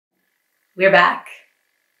We're back.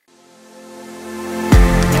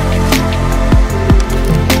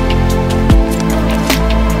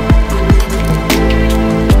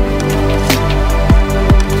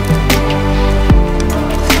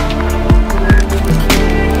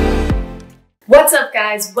 What's up,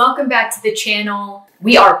 guys? Welcome back to the channel.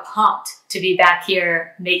 We are pumped to be back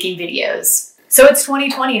here making videos. So it's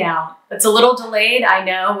 2020 now. It's a little delayed. I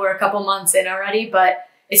know we're a couple months in already, but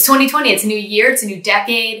it's 2020. It's a new year. It's a new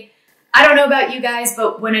decade. I don't know about you guys,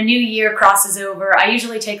 but when a new year crosses over, I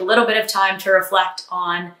usually take a little bit of time to reflect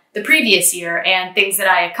on the previous year and things that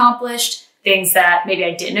I accomplished, things that maybe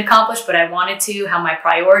I didn't accomplish, but I wanted to, how my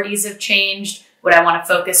priorities have changed, what I want to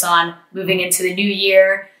focus on moving into the new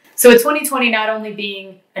year. So with 2020 not only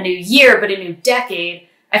being a new year, but a new decade,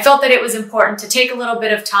 I felt that it was important to take a little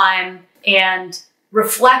bit of time and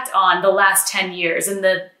reflect on the last 10 years and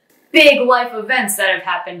the big life events that have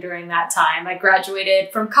happened during that time. I graduated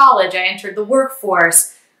from college, I entered the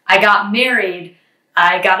workforce, I got married,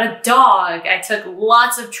 I got a dog, I took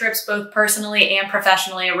lots of trips both personally and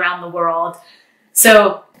professionally around the world.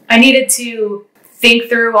 So I needed to think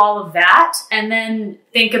through all of that and then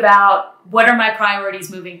think about what are my priorities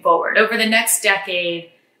moving forward. Over the next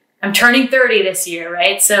decade, I'm turning 30 this year,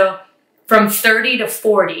 right? So from 30 to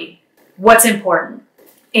 40, what's important?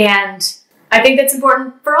 And I think that's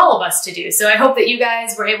important for all of us to do. So I hope that you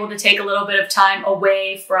guys were able to take a little bit of time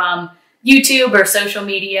away from YouTube or social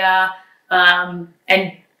media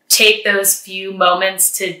and take those few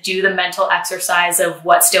moments to do the mental exercise of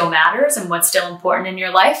what still matters and what's still important in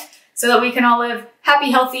your life, so that we can all live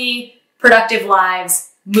happy, healthy, productive lives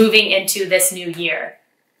moving into this new year.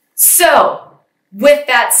 So with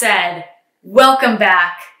that said, welcome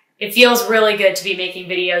back. It feels really good to be making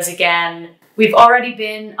videos again. We've already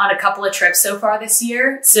been on a couple of trips so far this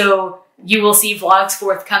year, so you will see vlogs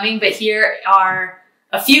forthcoming, but here are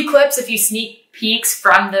a few clips, a few sneak peeks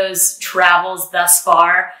from those travels thus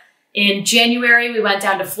far. In January, we went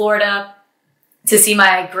down to Florida to see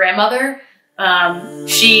my grandmother.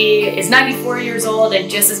 She is 94 years old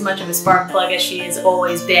and just as much of a spark plug as she has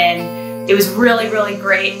always been. It was really, really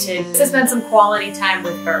great to spend some quality time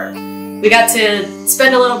with her. We got to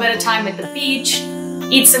spend a little bit of time at the beach,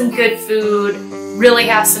 eat some good food, really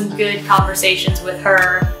have some good conversations with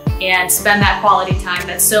her, and spend that quality time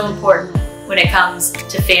that's so important when it comes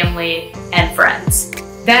to family and friends.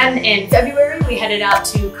 Then in February, we headed out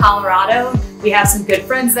to Colorado. We have some good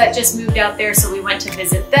friends that just moved out there, so we went to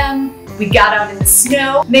visit them. We got out in the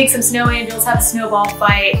snow, make some snow angels, have a snowball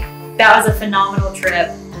fight. That was a phenomenal trip.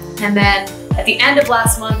 And then at the end of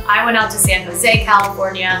last month, I went out to San Jose,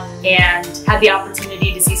 California, and had the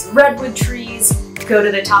opportunity to see some redwood trees, go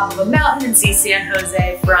to the top of a mountain and see San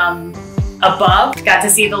Jose from above. Got to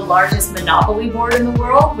see the largest Monopoly board in the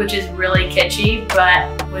world, which is really kitschy,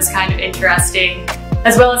 but was kind of interesting,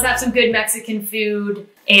 as well as have some good Mexican food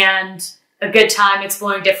and a good time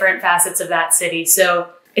exploring different facets of that city.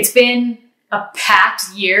 So it's been a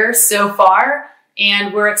packed year so far,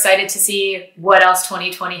 and we're excited to see what else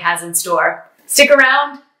 2020 has in store. Stick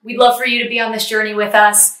around. We'd love for you to be on this journey with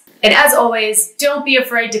us. And as always, don't be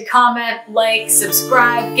afraid to comment, like,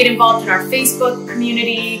 subscribe, get involved in our Facebook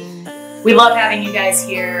community. We love having you guys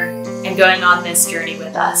here and going on this journey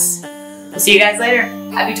with us. We'll see you guys later.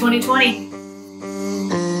 Happy 2020.